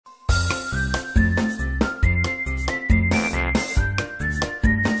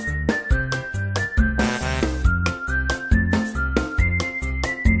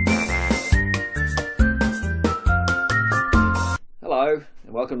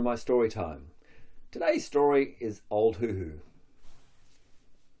welcome to my story time. Today's story is Old Huhu.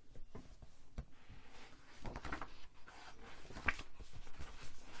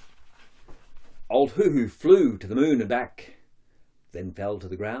 Old Huhu flew to the moon and back, then fell to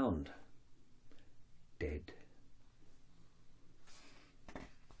the ground, dead.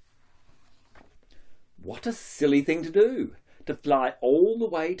 What a silly thing to do, to fly all the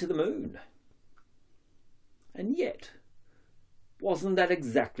way to the moon. And yet, wasn't that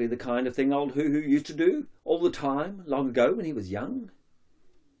exactly the kind of thing old Huhu used to do all the time long ago when he was young?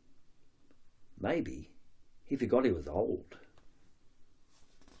 Maybe he forgot he was old.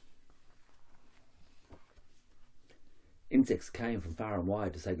 Insects came from far and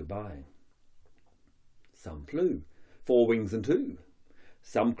wide to say goodbye. Some flew, 4 wings and 2.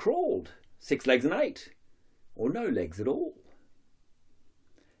 Some crawled, 6 legs and 8, or no legs at all.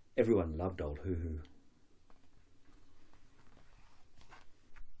 Everyone loved old Huhu.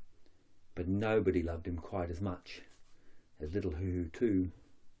 But nobody loved him quite as much as little Huhu too.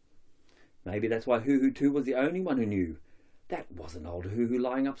 Maybe that's why Huhu too was the only one who knew that wasn't old Huhu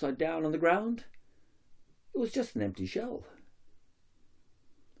lying upside down on the ground. It was just an empty shell.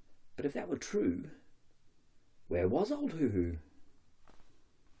 But if that were true, where was old Huhu?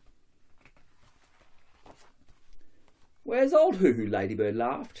 Where's old Huhu? Ladybird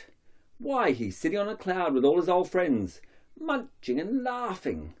laughed. Why, he's sitting on a cloud with all his old friends, munching and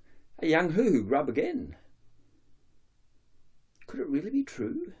laughing. A young Huhu grub again. Could it really be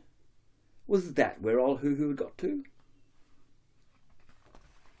true? Was that where old Huhu had got to?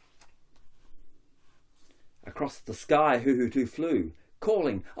 Across the sky Huhu too flew,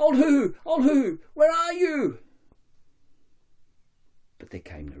 calling, "Old Huhu! Old Huhu! Where are you?" But there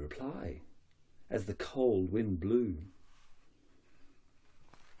came no reply, as the cold wind blew.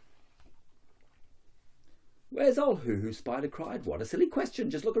 "Where's old Huhu?" Spider cried. "What a silly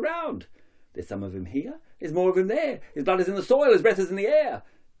question! Just look around. There's some of him here. There's more of him there. His blood is in the soil. His breath is in the air.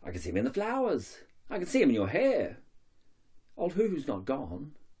 I can see him in the flowers. I can see him in your hair. Old Huhu's not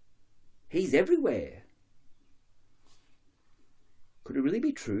gone. He's everywhere." Could it really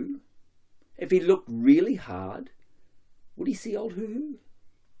be true? If he looked really hard, would he see old Huhu?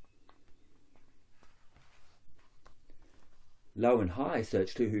 Low and high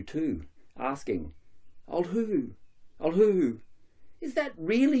searched Huhu too, asking, "Old Huhu, old Huhu, is that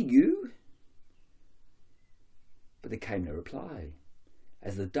really you?" But there came no reply,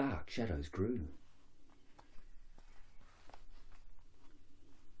 as the dark shadows grew.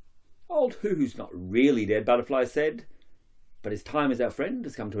 "Old Huhu's not really dead," Butterfly said, "but his time as our friend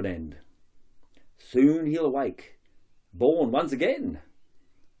has come to an end. Soon he'll awake, born once again.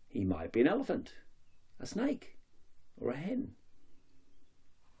 He might be an elephant, a snake, or a hen."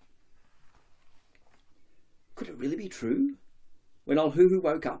 Could it really be true? When old Huhu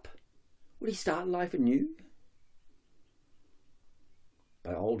woke up, would he start life anew?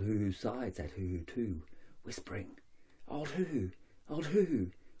 By old Huhu's side sat Huhu too, whispering, "Old Huhu, old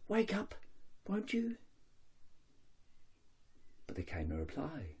Huhu, wake up, won't you?" But there came no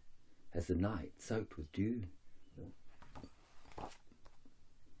reply, as the night soaked with dew. It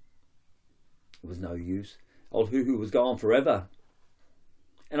was no use. Old Huhu was gone forever.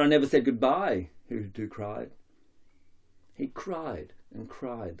 "And I never said goodbye," Huhu too cried. He cried and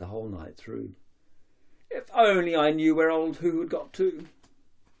cried the whole night through. "If only I knew where old Huhu had got to."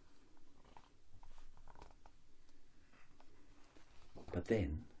 But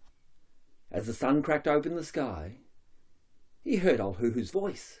then, as the sun cracked open the sky, he heard old Huhu's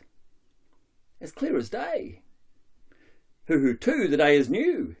voice, as clear as day. "Huhu too, the day is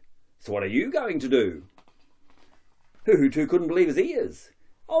new. So what are you going to do?" Huhu too couldn't believe his ears.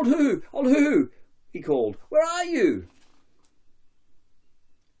 "Old Huhu," he called. "Where are you?"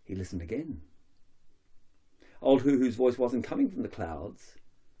 He listened again. Old Huhu's voice wasn't coming from the clouds,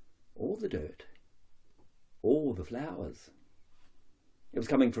 or the dirt, or the flowers. It was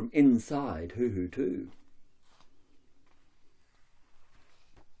coming from inside Huhu too.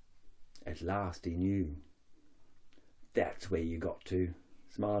 At last he knew. "That's where you got to,"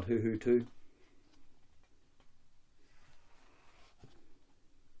 smiled Huhu too.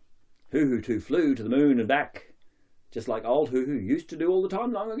 Huhu too flew to the moon and back, just like old Huhu used to do all the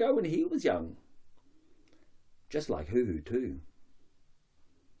time long ago when he was young. Just like Huhu too.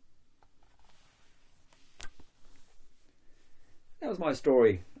 That was my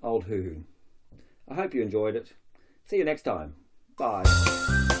story, Old Huhu. I hope you enjoyed it. See you next time. Bye.